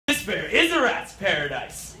fair is a rat's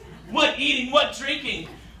paradise. What eating, what drinking.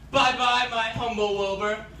 Bye-bye, my humble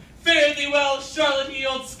Wilbur. Fare thee well, Charlotte, ye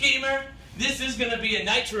old schemer. This is gonna be a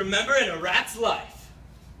night to remember in a rat's life.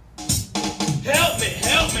 Help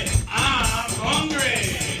me, I'm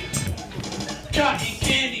hungry. Cotton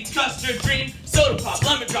candy, custard dream, soda pop,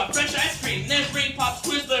 lemon drop, fresh ice cream. There's ring pops,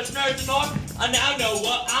 Twizzlers, nerds, and more. I now know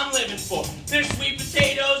what I'm living for. There's sweet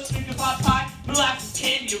potatoes, sweet pot pie, molasses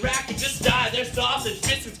candy, a rack could just die. There's sausage,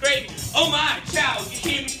 biscuits, gravy. Oh my, Chow, you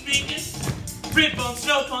hear me speaking? Rib bones,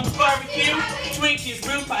 snow cones, barbecue, Twinkies,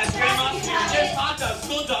 room pies, grandma's food. There's hot dogs,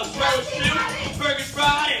 school dogs, swirl stew, burgers,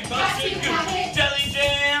 fried, and busted goose. Jelly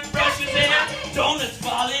jam, brushes ham, donuts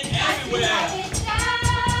falling everywhere.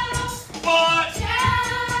 What?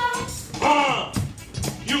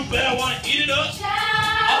 You better want to eat it up.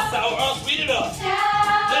 I'll sour, I'll sweet it up.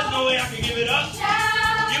 There's no way I can give it up.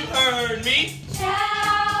 You heard me.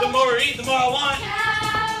 The more I eat, the more I want.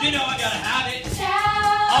 You know I gotta have it.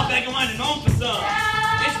 I'll beg and wine and home for some.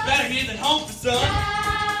 It's better here than home for some.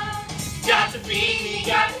 Got to feed me,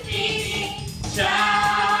 got to feed me.